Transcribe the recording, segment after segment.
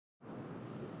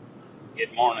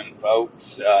Good morning,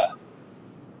 folks.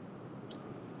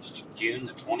 It's June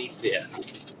the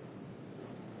 25th,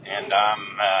 and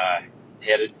I'm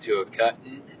headed to a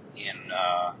cutting in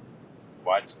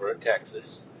Whitesboro,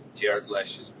 Texas, Jared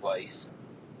Lesch's place.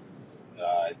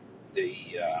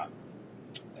 They're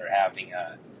having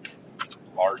a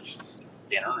large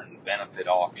dinner and benefit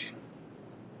auction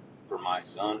for my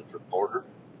son, for Porter.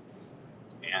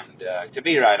 And to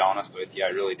be right honest with you, I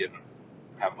really didn't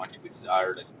have much of a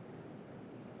desire to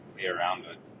be around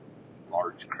a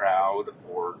large crowd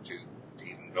or to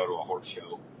even go to a horse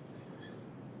show.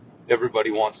 Everybody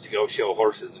wants to go show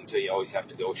horses until you always have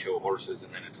to go show horses,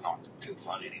 and then it's not too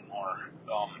fun anymore.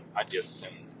 I just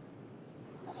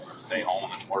stay home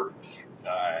and work,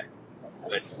 but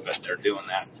they're doing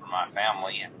that for my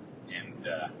family, and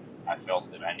I felt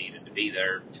that I needed to be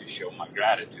there to show my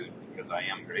gratitude because I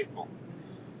am grateful.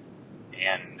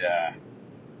 And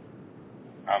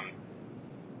I'm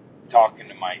talking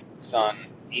to my son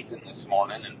Ethan this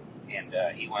morning, and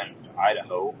he went to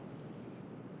Idaho,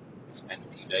 spent a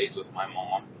few days with my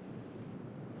mom,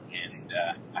 and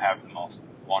I have the most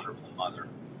wonderful mother.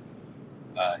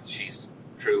 She's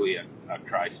truly a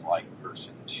Christ-like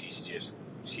person.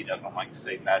 She doesn't like to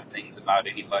say bad things about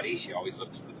anybody. She always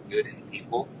looks for the good in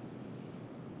people.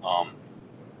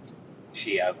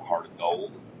 She has a heart of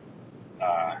gold.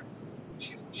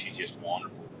 She's just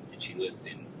wonderful, and she lives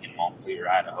in Montclair,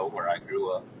 Idaho, where I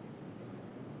grew up,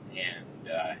 and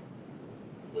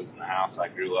lives in the house I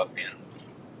grew up in.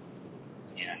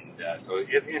 And so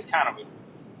it's kind of a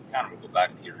go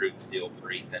back to your roots deal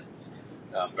for Ethan.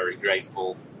 I'm very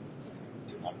grateful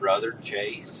to my brother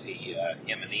Chase.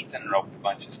 Him and Ethan roped a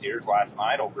bunch of steers last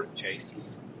night over at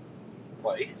Chase's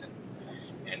place,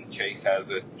 and Chase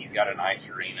he's got a nice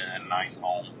arena and a nice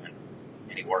home,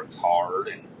 and he works hard,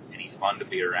 and he's fun to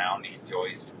be around. He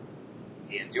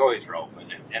enjoys roping,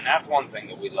 and that's one thing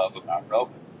that we love about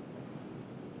roping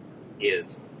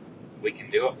is we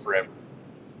can do it forever.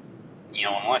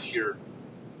 Unless you're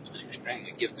an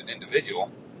extremely gifted individual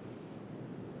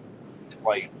to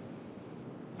play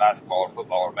basketball or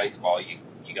football or baseball, you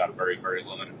got a very, very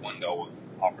limited window of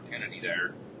opportunity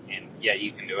there. And yeah,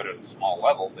 you can do it at a small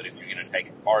level, but if you're going to take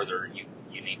it farther, you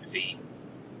need to be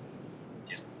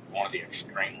just one of the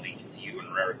extremely few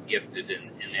and rare gifted,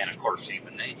 and then of course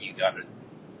even then you got to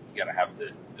have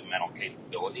the mental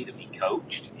capability to be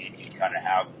coached, and you got to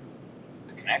have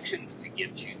the connections to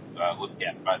get you looked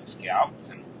at by the scouts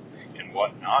and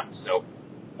whatnot. So,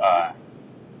 but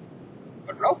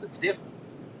roping's different.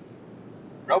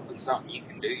 Roping's something you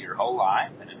can do your whole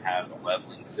life, and it has a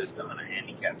leveling system and a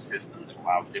handicap system that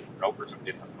allows different ropers of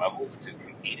different levels to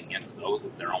compete against those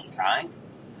of their own kind.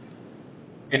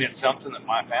 And it's something that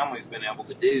my family's been able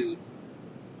to do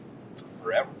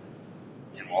forever,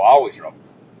 and will always rope.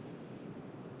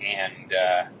 And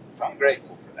so I'm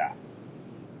grateful for that.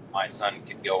 My son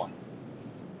could go and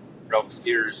rope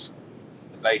steers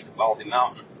at the base of Baldy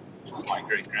Mountain, which was my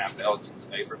great-grand Belgian's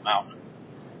favorite mountain.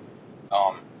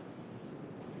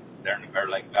 There in the Bear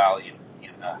Lake Valley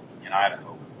in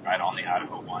Idaho, right on the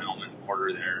Idaho-Wyoming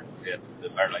border. There it sits. The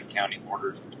Bear Lake County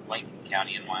borders Lincoln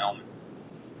County in Wyoming.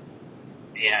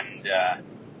 And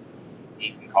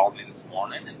Ethan called me this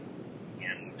morning,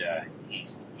 and he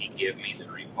gave me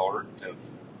the report of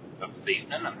his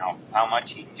evening and how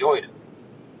much he enjoyed it.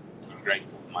 I'm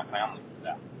grateful to my family for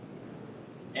that.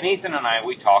 And Ethan and I,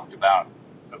 we talked about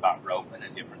roping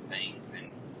and different things, and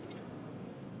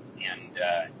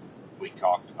we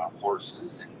talked about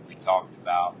horses, and we talked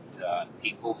about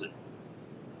people that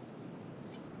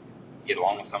get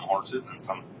along with some horses, and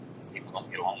some people don't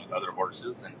get along with other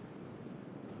horses, and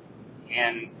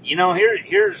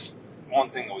here's one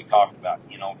thing that we talked about.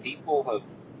 People have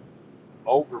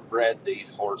overbred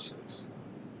these horses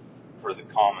for the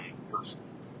common person.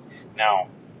 Now,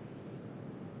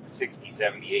 60,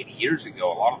 70, 80 years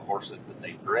ago, a lot of horses that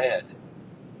they bred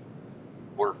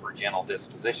were for gentle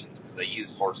dispositions because they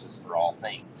used horses for all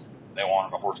things. They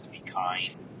wanted a horse to be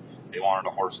kind. They wanted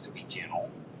a horse to be gentle.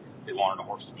 They wanted a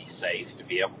horse to be safe, to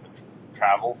be able to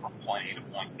travel from point A to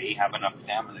point B, have enough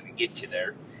stamina to get you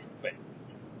there. But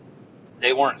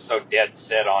they weren't so dead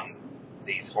set on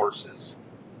these horses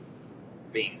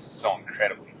being so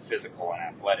incredibly physical and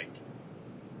athletic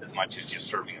as much as just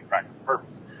serving a practical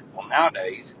purpose. Well,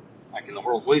 nowadays, like in the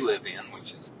world we live in,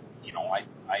 which is,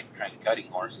 I train cutting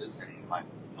horses, and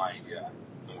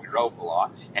we rope a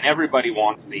lot, and everybody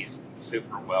wants these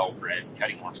super well-bred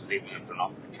cutting horses, even if they're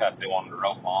not going to cut. They want to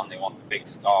rope on, they want the big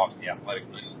scoffs, the athletic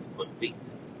moves, the quick feet.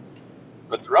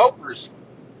 But the ropers,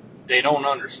 they don't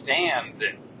understand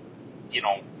that,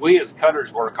 we as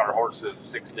cutters work our horses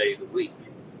 6 days a week.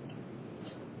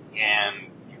 And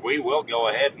we will go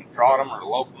ahead and trot them or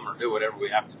lope them or do whatever we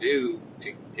have to do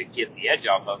to get the edge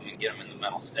off of them and get them in the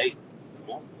mental state.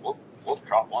 We'll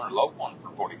trot one or lope one for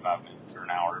 45 minutes or an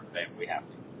hour if we have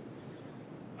to.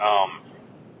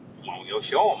 When we go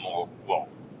show them, we'll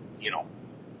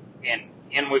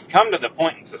and we've come to the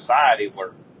point in society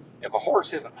where if a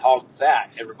horse isn't hog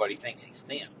fat, everybody thinks he's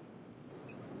thin.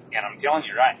 And I'm telling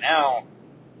you right now,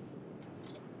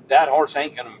 that horse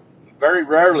ain't going to, very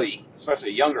rarely, especially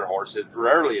a younger horse,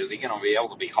 rarely is he going to be able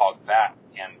to be hog fat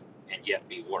and yet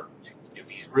be worked. If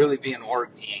he's really being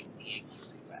worked, he ain't going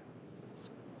to be fat.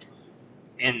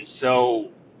 And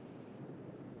so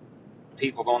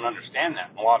people don't understand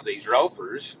that. A lot of these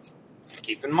ropers,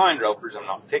 keep in mind, ropers, I'm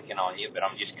not picking on you, but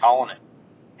I'm just calling it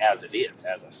as it is,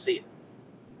 as I see it.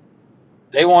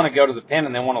 They want to go to the pen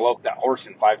and they want to lope that horse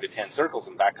in 5 to 10 circles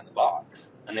and back in the box.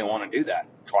 And they want to do that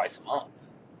twice a month.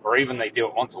 Or even they do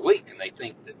it once a week and they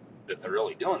think that they're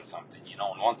really doing something,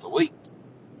 and once a week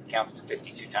counts to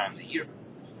 52 times a year.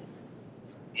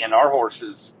 And our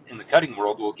horses in the cutting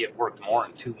world will get worked more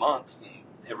in 2 months than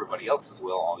everybody else's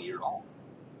will all year long.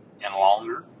 And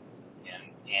longer.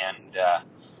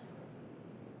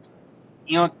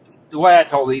 The way I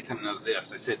told Ethan was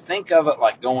this. I said, think of it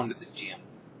like going to the gym.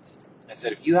 I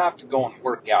said, if you have to go and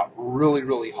work out really,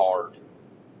 really hard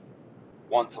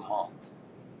once a month,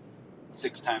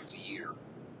 6 times a year,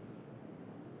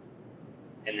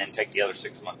 and then take the other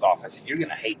 6 months off, I said, you're going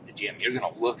to hate the gym. You're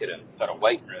going to look at a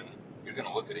weight room. You're going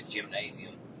to look at a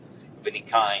gymnasium of any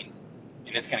kind,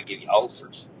 and it's going to give you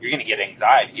ulcers. You're going to get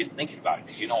anxiety just thinking about it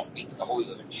because it beats the holy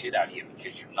living shit out of you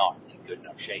because you're not in good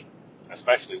enough shape,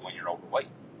 especially when you're overweight.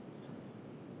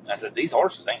 And I said, these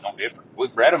horses ain't no different. We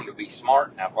bred them to be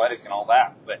smart and athletic and all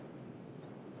that, but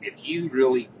if you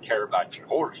really care about your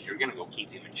horse, you're going to go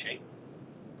keep him in shape.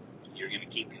 You're going to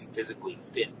keep him physically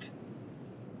fit.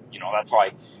 That's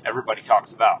why everybody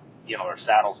talks about, their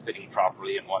saddles fitting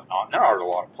properly and whatnot. And there are a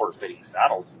lot of poor fitting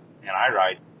saddles, and I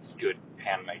ride good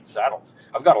handmade saddles.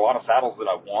 I've got a lot of saddles that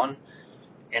I've won,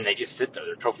 and they just sit there.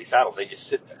 They're trophy saddles. They just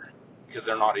sit there because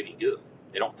they're not any good.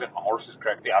 They don't fit my horses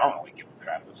correctly. I don't really give a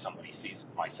crap if somebody sees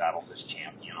my saddle says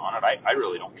champion on it. I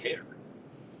really don't care.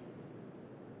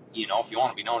 If you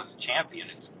want to be known as a champion,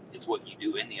 it's what you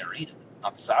do in the arena.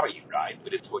 Not the saddle you ride,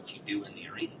 but it's what you do in the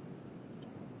arena.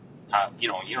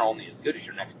 You're only as good as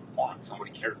your next performance.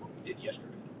 Somebody cares what we did yesterday.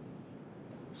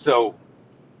 So,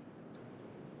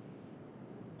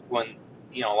 when,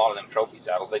 a lot of them trophy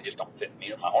saddles, they just don't fit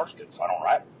me or my horse good, so I don't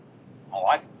ride them. I don't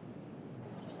like them.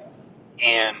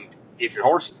 And if your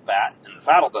horse is fat and the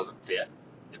saddle doesn't fit,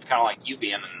 it's kind of like you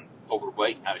being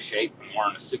overweight and out of shape and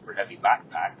wearing a super heavy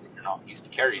backpack that you're not used to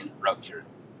carrying that rubs you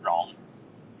wrong.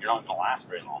 You're not going to last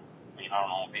very long. I don't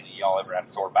know if any of y'all ever had a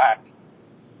sore back.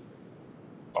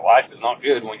 But life is not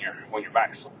good when your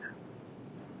back's sore.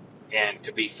 And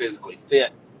to be physically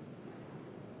fit,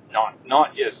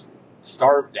 not just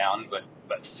starved down, but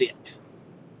fit.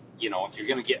 If you're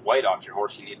going to get weight off your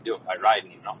horse, you need to do it by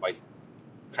riding him, not by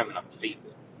trimming up the feet.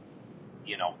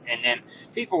 And then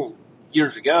people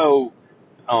years ago,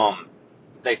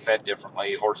 they fed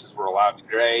differently. Horses were allowed to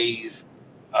graze.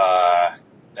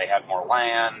 They had more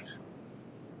land.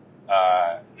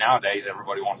 Nowadays,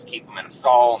 everybody wants to keep them in a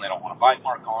stall, and they don't want a bite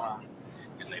mark on them,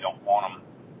 and they don't want them,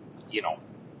 they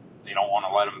don't want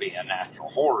to let them be a natural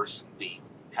horse and be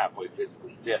halfway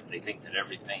physically fit. They think that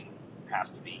everything has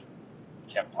to be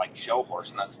kept like a show horse,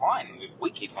 and that's fine.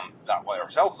 We keep them that way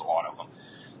ourselves, a lot of them.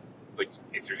 But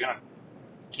if you're going to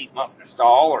keep them up in a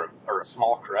stall or a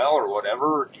small corral or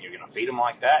whatever, and you're going to feed them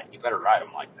like that, you better ride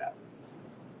them like that.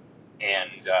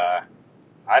 And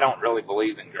I don't really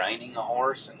believe in graining a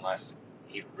horse unless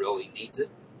he really needs it.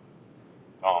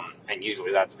 And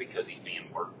usually that's because he's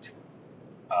being worked.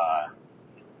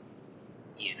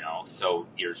 So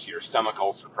your stomach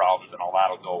ulcer problems and all that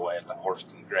will go away if the horse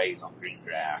can graze on green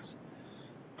grass.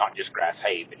 Not just grass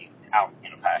hay, but he's out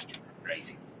in a pasture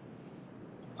grazing.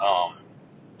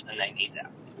 And they need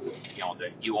that.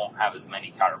 That you won't have as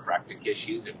many chiropractic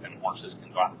issues if them horses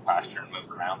can go out in the pasture and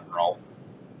move around and roll.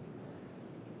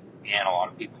 And a lot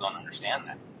of people don't understand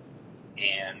that.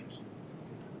 And,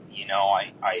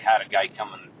 I had a guy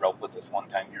come and rope with us one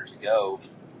time years ago,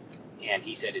 and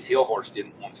he said his heel horse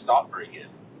didn't want to stop very good.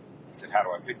 He said, how do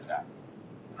I fix that?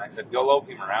 And I said, go lope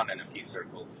him around in a few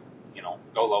circles.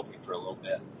 Go lope him for a little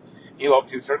bit. He loped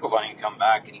 2 circles on him and come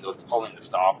back, and he goes to pull him to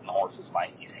stop, and the horse was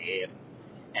fighting his head,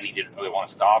 and he didn't really want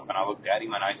to stop. And I looked at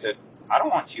him, and I said, I don't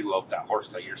want you to lope that horse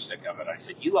till you're sick of it. I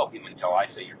said, you lope him until I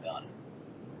say you're done.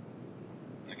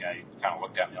 The guy kind of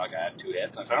looked at me like I had 2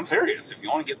 heads. I said, I'm serious. If you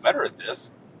want to get better at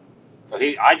this. So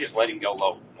I just let him go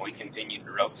lope. We continued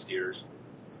to rope steers.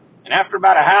 And after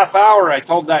about a half hour, I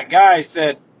told that guy, I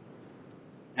said,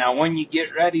 now when you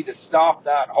get ready to stop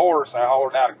that horse, I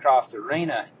hollered out across the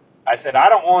arena, I said, I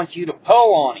don't want you to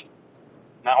pull on him.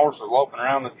 And that horse was loping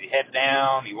around with his head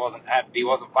down. He wasn't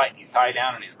fighting his tie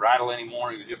down and his bridle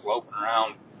anymore. He was just loping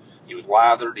around. He was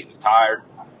lathered. He was tired.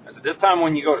 I said, this time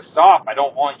when you go to stop, I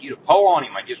don't want you to pull on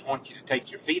him. I just want you to take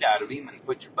your feet out of him and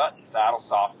put your butt in the saddle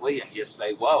softly and just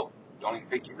say, whoa. Don't even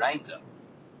pick your reins up.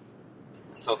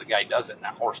 And so the guy does it, and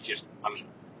that horse just,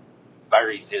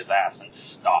 buries his ass and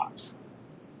stops.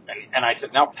 And I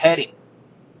said, now pet him.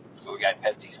 So the guy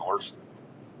pets his horse.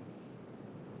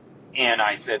 And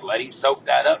I said, let him soak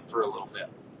that up for a little bit.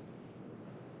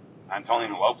 I'm telling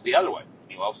him to lope the other way.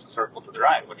 He lopes the circle to the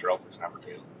right, which rope is number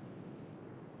 2.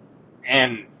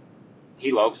 And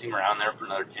he lopes him around there for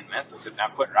another 10 minutes. I said, now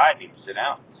quit riding him. Sit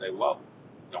down and say, whoa,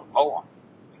 don't pull on him.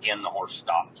 Again, the horse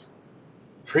stops.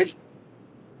 Pretty.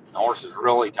 The horse is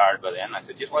really tired by then. I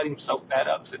said, just let him soak that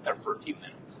up. Sit there for a few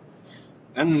minutes.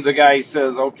 Then the guy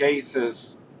says, okay, he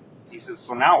says,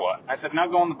 so now what? I said, now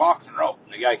go in the box and rope.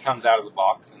 And the guy comes out of the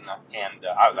box, and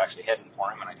I was actually heading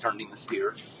for him, and I turned him the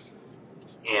steer.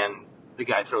 And the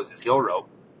guy throws his heel rope,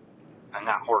 and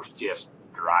that horse just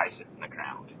drives it in the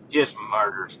ground. Just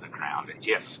murders the ground. It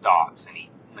just stops, and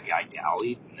the guy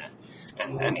dallied,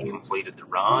 and he completed the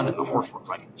run, and the horse looked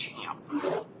like a champ.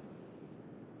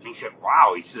 And he said,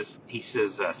 wow, he says,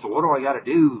 so what do I got to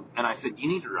do? And I said, you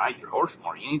need to ride your horse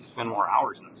more. You need to spend more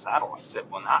hours in the saddle. I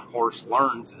said, when that horse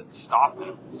learns that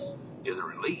stopping is a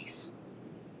release,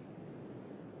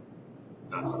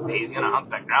 he's going to hunt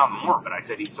that ground more. But I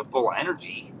said, he's so full of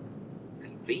energy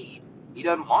and feed. He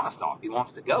doesn't want to stop. He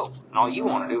wants to go. And all you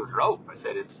want to do is rope. I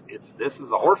said, this is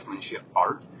the horsemanship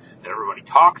part that everybody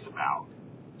talks about.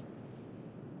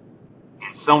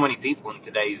 And so many people in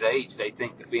today's age, they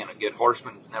think that being a good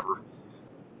horseman is never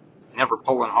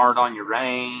pulling hard on your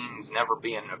reins, never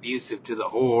being abusive to the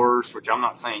horse, which I'm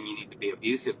not saying you need to be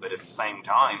abusive, but at the same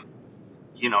time,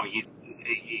 you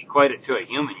equate it to a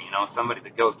human, somebody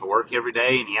that goes to work every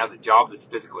day and he has a job that's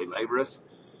physically laborious.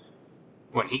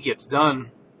 When he gets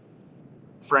done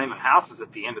framing houses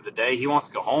at the end of the day, he wants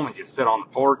to go home and just sit on the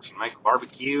porch and make a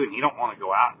barbecue, and he don't want to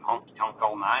go out and honky-tonk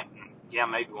all night. And yeah,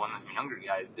 maybe one of the younger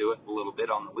guys do it a little bit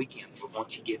on the weekends, but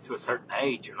once you get to a certain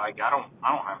age, you're like, I don't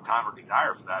have time or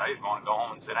desire for that. I just want to go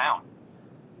home and sit down.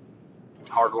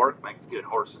 Hard work makes good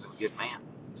horses a good man.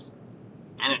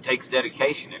 And it takes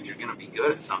dedication. If you're going to be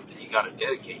good at something, you got to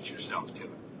dedicate yourself to it.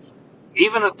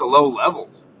 Even at the low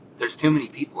levels, there's too many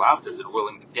people out there that are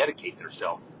willing to dedicate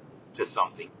themselves to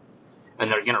something,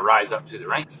 and they're going to rise up through the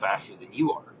ranks faster than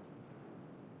you are.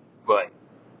 But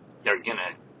they're going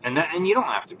to, and you don't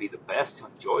have to be the best to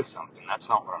enjoy something. That's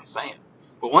not what I'm saying.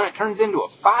 But when it turns into a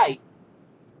fight,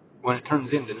 when it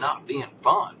turns into not being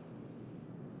fun,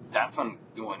 that's when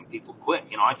people quit.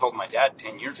 I told my dad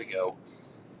 10 years ago,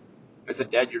 I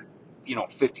said, Dad, you're,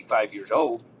 55 years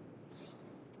old,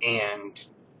 and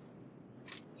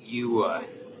you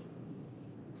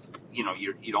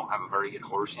don't have a very good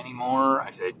horse anymore.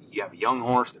 I said, you have a young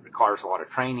horse that requires a lot of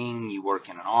training. You work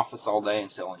in an office all day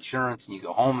and sell insurance, and you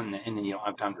go home, and then you don't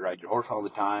have time to ride your horse all the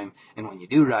time. And when you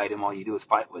do ride him, all you do is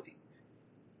fight with him.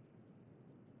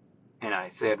 And I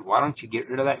said, why don't you get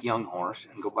rid of that young horse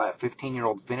and go buy a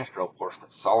 15-year-old finished rope horse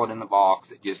that's solid in the box,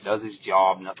 that just does his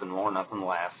job, nothing more, nothing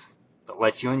less, that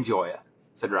lets you enjoy it.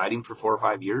 I said, ride him for 4 or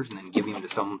 5 years and then give him to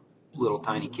some little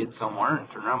tiny kid somewhere and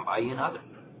turn around and buy you another.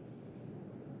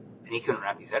 And he couldn't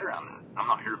wrap his head around that. I'm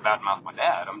not here to badmouth my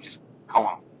dad. I'm just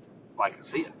calling him like I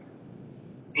see it.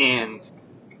 And,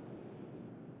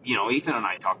 Ethan and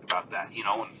I talked about that,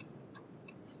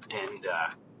 and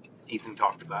Ethan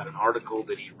talked about an article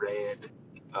that he read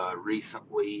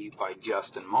recently by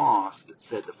Justin Moss that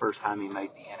said the first time he made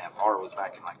the NFR was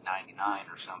back in like 99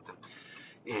 or something.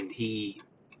 And he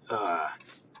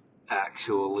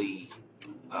actually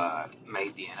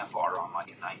made the NFR on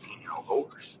like a 19-year-old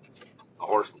horse. A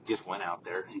horse that just went out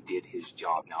there and did his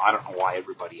job. Now, I don't know why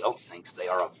everybody else thinks they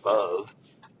are above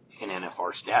an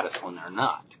NFR status when they're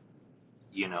not,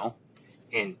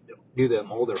 And do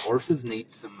them older horses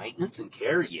need some maintenance and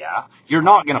care? Yeah. You're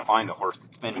not going to find a horse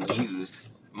that's been used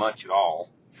much at all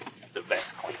the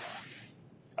vet's clean.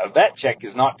 A vet check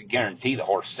is not to guarantee the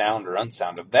horse sound or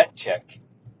unsound. A vet check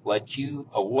lets you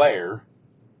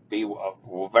be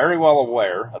very well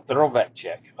aware, a thorough vet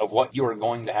check of what you are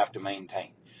going to have to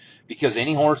maintain. Because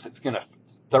any horse that's going to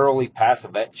thoroughly pass a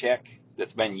vet check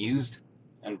that's been used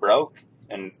and broke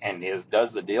and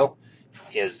does the deal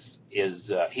is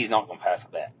he's not going to pass a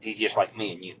vet. He's just like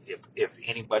me and you. If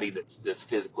anybody that's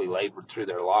physically labored through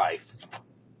their life,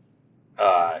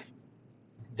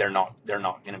 they're not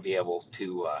going to be able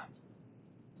to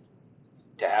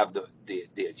to have the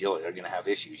agility. They're going to have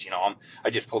issues. I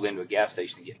just pulled into a gas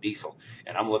station to get diesel,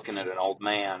 and I'm looking at an old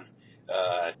man.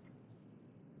 Uh,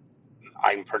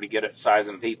 I'm pretty good at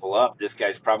sizing people up. This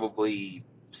guy's probably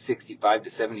 65 to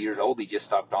 70 years old. He just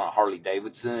stopped on a Harley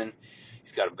Davidson.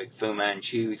 He's got a big Fu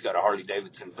Manchu. He's got a Harley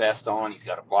Davidson vest on. He's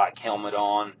got a black helmet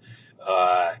on.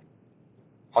 Uh,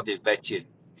 I'll just bet you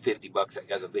 $50 that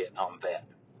guy's a Vietnam vet.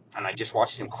 And I just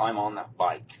watched him climb on that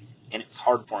bike, and it was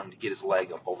hard for him to get his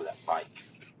leg up over that bike,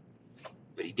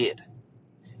 but he did.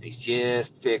 And he's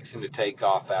just fixing to take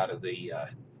off out of the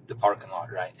parking lot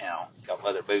right now. Got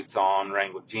leather boots on,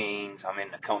 Wrangler jeans. I'm in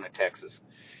Nacona, Texas,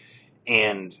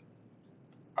 and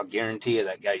I'll guarantee you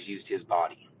that guy's used his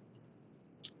body,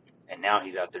 and now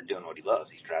he's out there doing what he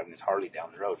loves. He's driving his Harley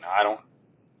down the road. Now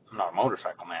I'm not a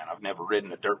motorcycle man. I've never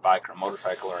ridden a dirt bike or a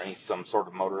motorcycle or some sort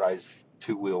of motorized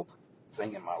two-wheeled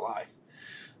thing in my life.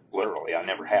 Literally, I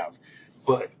never have.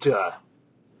 But does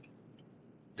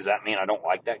that mean I don't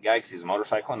like that guy because he's a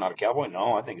motorcycle and not a cowboy?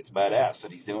 No, I think it's badass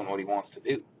that he's doing what he wants to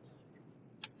do.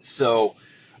 So,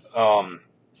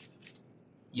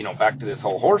 back to this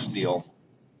whole horse deal.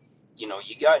 You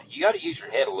got to use your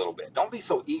head a little bit. Don't be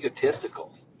so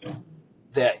egotistical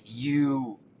that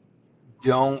you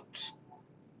don't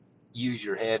use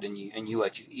your head and you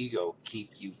let your ego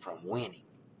keep you from winning.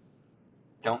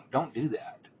 Don't do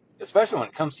that, especially when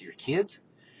it comes to your kids.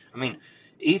 I mean,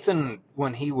 Ethan,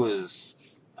 when he was,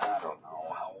 I don't know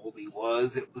how old he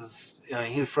was. He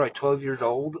was probably 12 years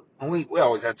old. And we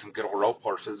always had some good old rope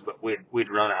horses, but we'd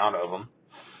run out of them.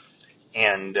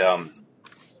 And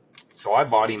so I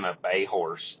bought him a bay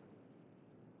horse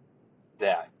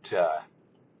that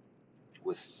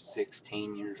was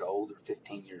 16 years old or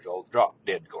 15 years old, dropped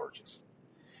dead gorgeous.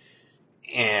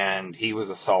 And he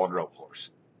was a solid rope horse.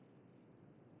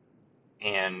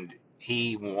 And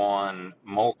he won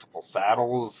multiple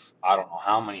saddles. I don't know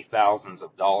how many thousands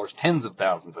of dollars, tens of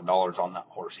thousands of dollars on that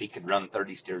horse. He could run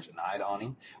 30 steers a night on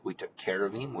him. We took care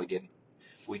of him. We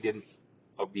didn't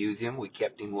abuse him. We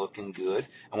kept him looking good.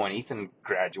 And when Ethan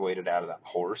graduated out of that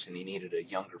horse and he needed a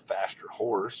younger, faster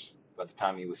horse, by the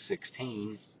time he was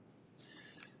 16,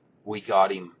 we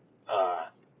got him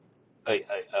a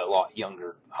lot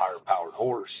younger, higher powered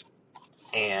horse.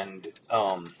 And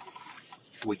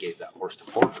we gave that horse to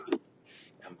Porter.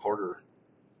 And Porter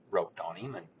roped on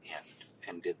him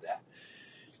and did that.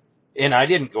 And I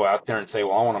didn't go out there and say,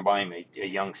 well, I want to buy him a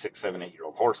young 6, 7,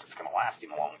 8-year-old horse that's going to last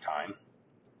him a long time.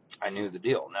 I knew the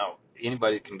deal. Now,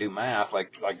 anybody can do math.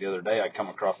 Like the other day, I come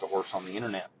across a horse on the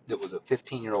internet that was a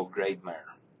 15-year-old grade mare.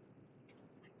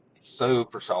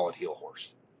 Super solid heel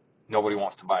horse. Nobody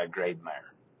wants to buy a grade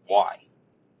mare. Why?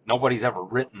 Nobody's ever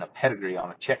written a pedigree on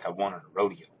a check I won at a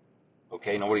rodeo.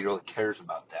 Okay? Nobody really cares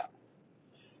about that.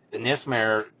 In this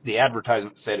mare, the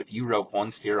advertisement said if you rope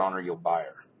one steer on her, you'll buy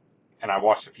her. And I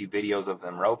watched a few videos of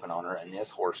them roping on her, and this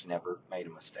horse never made a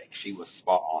mistake. She was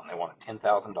spot on. They wanted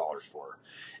 $10,000 for her.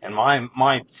 And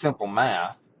my simple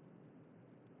math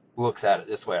looks at it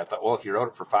this way. I thought, well, if you rode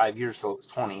it for 5 years till it was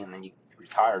 20, and then you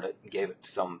retired it and gave it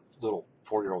to some little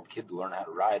 4-year-old kid to learn how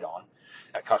to ride on,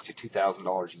 that cost you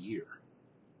 $2,000 a year.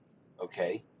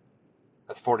 Okay?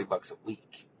 That's $40 a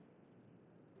week.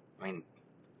 I mean,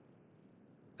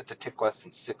 that's a tick less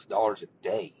than $6 a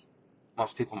day.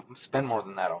 Most people spend more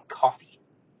than that on coffee.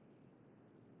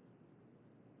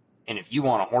 And if you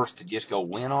want a horse to just go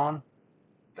win on,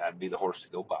 that'd be the horse to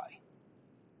go buy.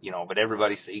 But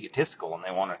everybody's egotistical and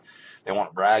they want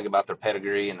to brag about their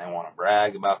pedigree and they want to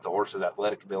brag about the horse's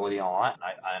athletic ability and all that. And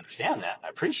I understand that. I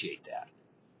appreciate that.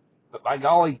 But by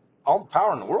golly, all the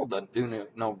power in the world doesn't do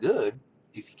no good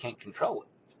if you can't control it.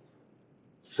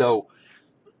 So,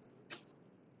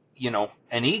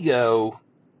 an ego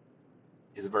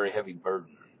is a very heavy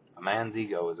burden. A man's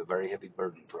ego is a very heavy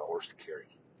burden for a horse to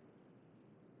carry.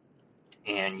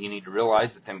 And you need to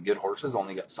realize that them good horses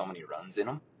only got so many runs in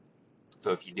them.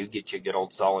 So if you do get you a good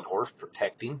old solid horse,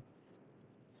 protect him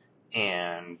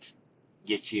and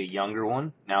get you a younger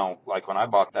one. Now, like when I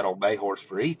bought that old bay horse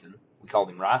for Ethan, we called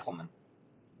him Rifleman.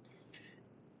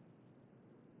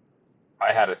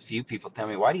 I had a few people tell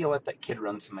me, why do you let that kid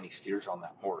run so many steers on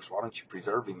that horse? Why don't you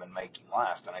preserve him and make him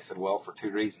last? And I said, well, for 2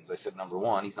 reasons. I said, number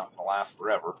one, he's not going to last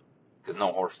forever because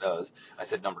no horse does. I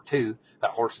said, number two,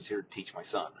 that horse is here to teach my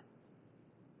son.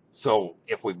 So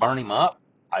if we burn him up,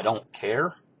 I don't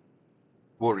care.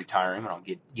 We'll retire him and I'll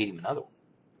get him another one.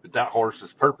 But that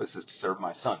horse's purpose is to serve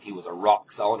my son. He was a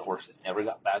rock solid horse that never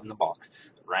got bad in the box,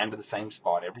 that ran to the same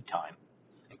spot every time,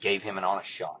 and gave him an honest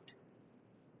shot.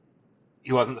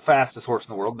 He wasn't the fastest horse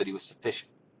in the world, but he was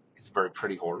sufficient. He's a very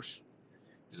pretty horse.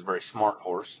 He's a very smart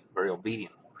horse, very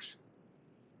obedient horse.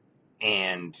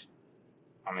 And,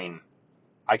 I mean,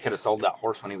 I could have sold that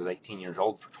horse when he was 18 years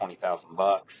old for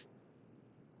 $20,000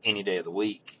 any day of the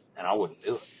week, and I wouldn't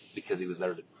do it because he was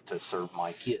there to serve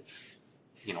my kids.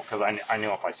 You know, because I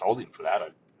knew if I sold him for that,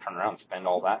 I'd turn around and spend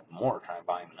all that and more trying to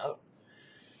buy him another.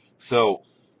 So,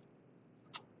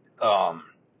 to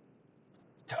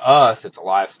us, it's a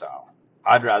lifestyle.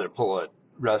 I'd rather pull a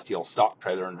rusty old stock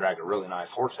trailer and drag a really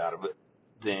nice horse out of it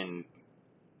than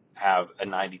have a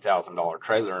 $90,000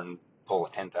 trailer and pull a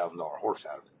 $10,000 horse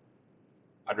out of it.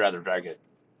 I'd rather drag a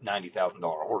 $90,000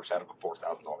 horse out of a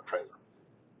 $4,000 trailer.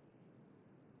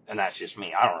 And that's just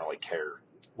me. I don't really care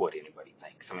what anybody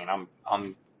thinks. I mean,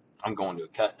 I'm going to a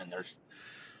cutting and there's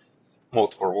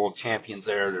multiple world champions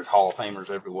there. There's Hall of Famers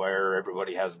everywhere.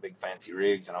 Everybody has big fancy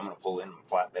rigs, and I'm going to pull in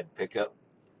a flatbed pickup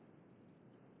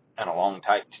and a long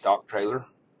tight stock trailer,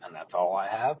 and that's all I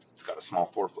have. It's got a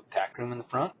small 4-foot tack room in the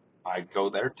front. I go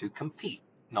there to compete,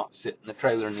 not sit in the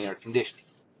trailer in the air conditioning.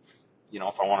 You know,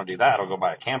 if I want to do that, I'll go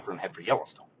buy a camper and head for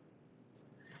Yellowstone.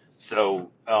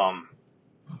 So,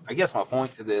 I guess my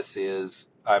point to this is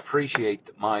I appreciate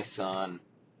that my son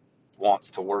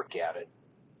wants to work at it.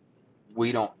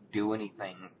 We don't do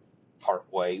anything part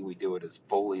way. We do it as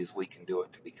fully as we can do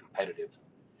it to be competitive.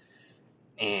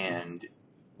 And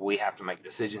we have to make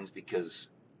decisions because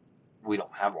we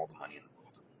don't have all the money in the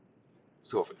world.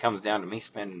 So if it comes down to me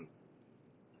spending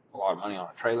a lot of money on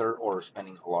a trailer or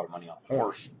spending a lot of money on a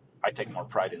horse, I take more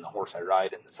pride in the horse I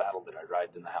ride and the saddle that I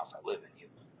ride than the house I live in. You've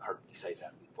heard me say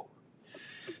that before.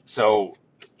 So,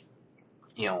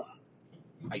 you know,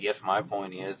 I guess my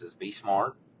point is be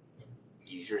smart,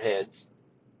 use your heads,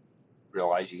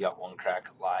 realize you got one crack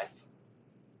at life,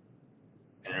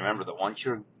 and remember that once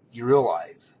you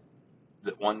realize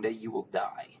that one day you will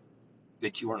die,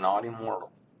 that you are not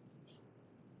immortal,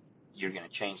 you're going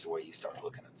to change the way you start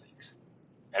looking at things.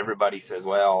 Everybody says,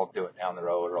 well, I'll do it down the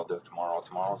road or I'll do it tomorrow.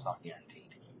 Tomorrow's not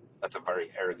guaranteed. That's a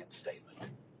very arrogant statement.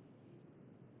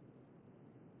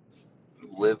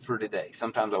 Live for today.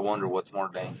 Sometimes I wonder what's more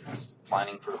dangerous,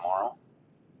 planning for tomorrow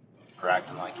or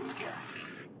acting like it's guaranteed.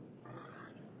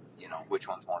 You know, which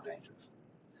one's more dangerous?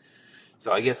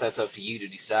 So I guess that's up to you to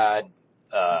decide.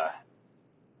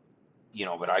 You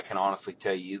know, but I can honestly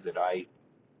tell you that I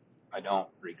don't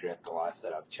regret the life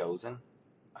that I've chosen.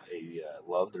 I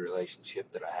love the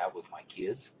relationship that I have with my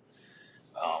kids.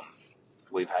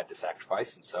 We've had to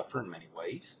sacrifice and suffer in many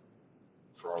ways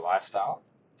for our lifestyle,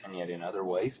 and yet in other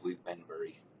ways we've been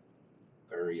very,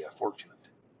 very fortunate.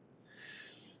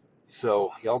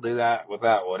 So y'all do that with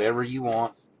that, whatever you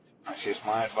want. That's just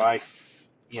my advice,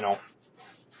 you know.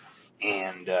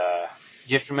 And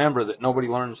just remember that nobody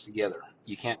learns together.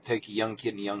 You can't take a young kid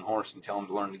and a young horse and tell them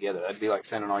to learn together. That'd be like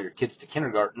sending all your kids to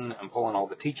kindergarten and pulling all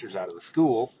the teachers out of the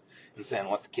school and saying,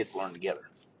 let the kids learn together.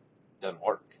 It doesn't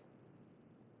work.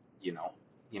 You know,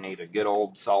 you need a good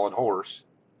old solid horse.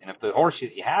 And if the horse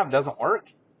that you have doesn't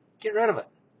work, get rid of it.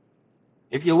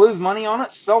 If you lose money on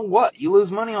it, so what? You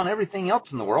lose money on everything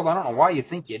else in the world. I don't know why you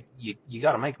think you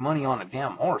got to make money on a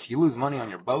damn horse. You lose money on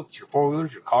your boats, your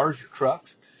four-wheelers, your cars, your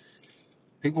trucks.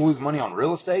 People lose money on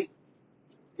real estate.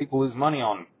 People lose money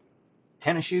on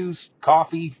tennis shoes,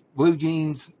 coffee, blue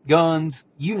jeans, guns,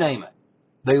 you name it.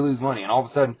 They lose money. And all of a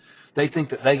sudden, they think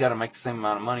that they got to make the same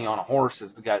amount of money on a horse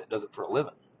as the guy that does it for a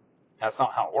living. That's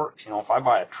not how it works. You know, if I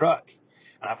buy a truck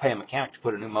and I pay a mechanic to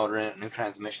put a new motor in it, a new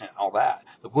transmission in it, and all that,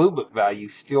 the Blue Book value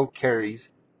still carries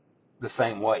the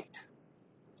same weight.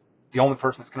 The only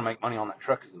person that's going to make money on that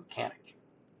truck is the mechanic.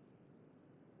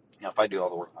 Now, if I do all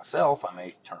the work myself, I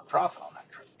may turn a profit on that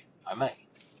truck. I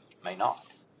may not.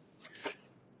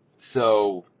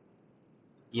 So,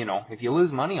 you know, if you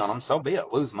lose money on them, so be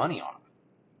it. Lose money on them.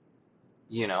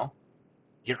 You know,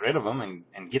 get rid of them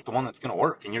and get the one that's going to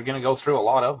work. And you're going to go through a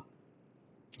lot of them.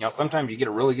 You know, sometimes you get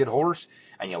a really good horse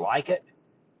and you like it,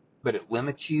 but it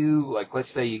limits you. Like, let's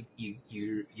say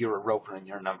you're a roper and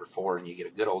you're number 4 and you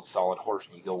get a good old solid horse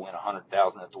and you go win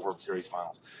 $100,000 at the World Series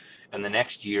finals. And the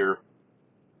next year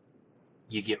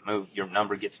you get moved, your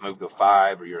number gets moved to a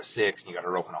 5 or you're a 6 and you got to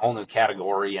rope in a whole new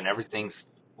category and everything's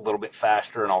a little bit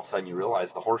faster, and all of a sudden you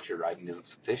realize the horse you're riding isn't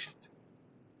sufficient.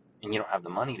 And you don't have the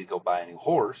money to go buy a new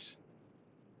horse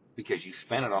because you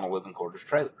spent it on a living quarters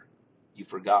trailer. You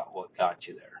forgot what got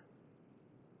you there.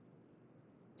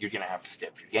 You're going to have to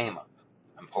step your game up.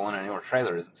 And pulling a newer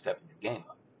trailer isn't stepping your game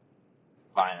up.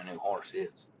 Buying a new horse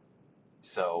is.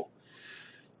 So,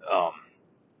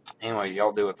 anyway,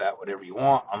 y'all do with that whatever you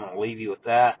want. I'm going to leave you with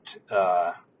that.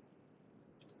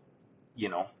 You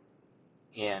know,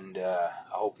 and I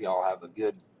hope y'all have a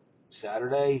good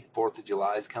Saturday. 4th of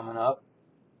July is coming up.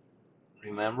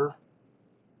 Remember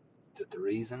that the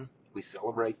reason we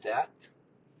celebrate that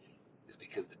is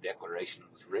because the Declaration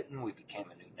was written. We became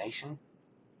a new nation.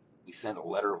 We sent a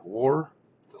letter of war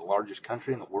to the largest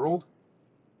country in the world.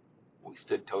 We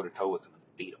stood toe to toe with them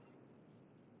and beat them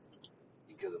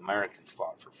because Americans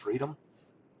fought for freedom,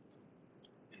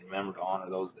 and remember to honor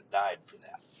those that died for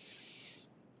that.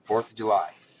 4th of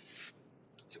July.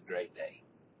 It's a great day.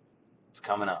 It's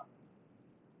coming up.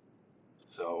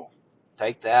 So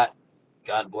take that.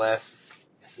 God bless.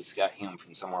 This is Scott Hume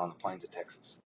from somewhere on the plains of Texas.